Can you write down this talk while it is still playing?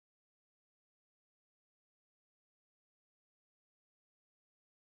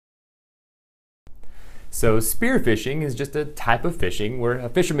So spearfishing is just a type of fishing where a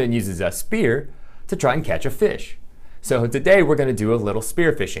fisherman uses a spear to try and catch a fish. So today we're going to do a little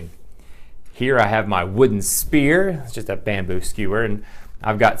spearfishing. Here I have my wooden spear, it's just a bamboo skewer, and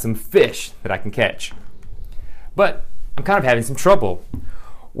I've got some fish that I can catch. But I'm kind of having some trouble.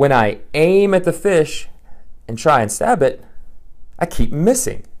 When I aim at the fish and try and stab it, I keep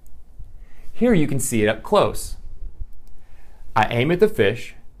missing. Here you can see it up close. I aim at the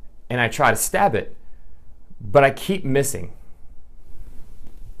fish and I try to stab it, but I keep missing.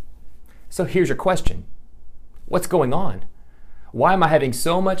 So here's your question. What's going on? Why am I having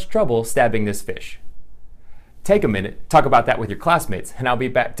so much trouble stabbing this fish? Take a minute, talk about that with your classmates, and I'll be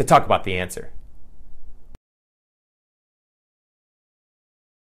back to talk about the answer.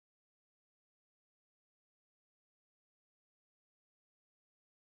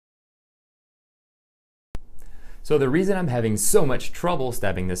 So the reason I'm having so much trouble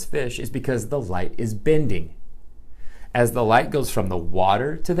stabbing this fish is because the light is bending. As the light goes from the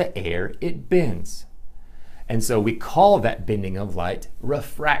water to the air, it bends. And so we call that bending of light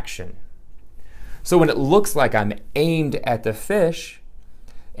refraction. So when it looks like I'm aimed at the fish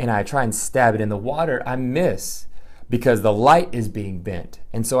and I try and stab it in the water, I miss because the light is being bent.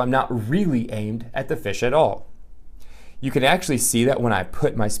 And so I'm not really aimed at the fish at all. You can actually see that when I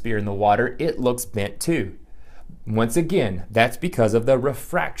put my spear in the water, it looks bent too. Once again, that's because of the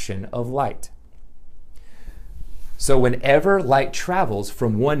refraction of light. So whenever light travels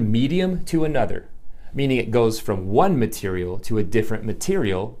from one medium to another, meaning it goes from one material to a different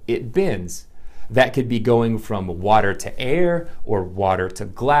material, it bends. That could be going from water to air, or water to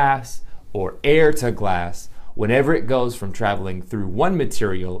glass, or air to glass. Whenever it goes from traveling through one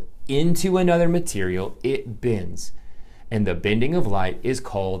material into another material, it bends. And the bending of light is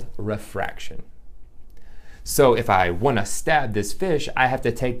called refraction. So if I want to stab this fish, I have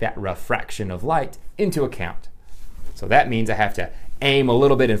to take that refraction of light into account. So that means I have to aim a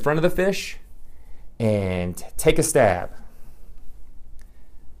little bit in front of the fish and take a stab.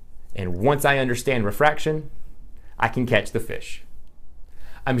 And once I understand refraction, I can catch the fish.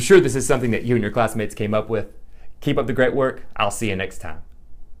 I'm sure this is something that you and your classmates came up with. Keep up the great work. I'll see you next time.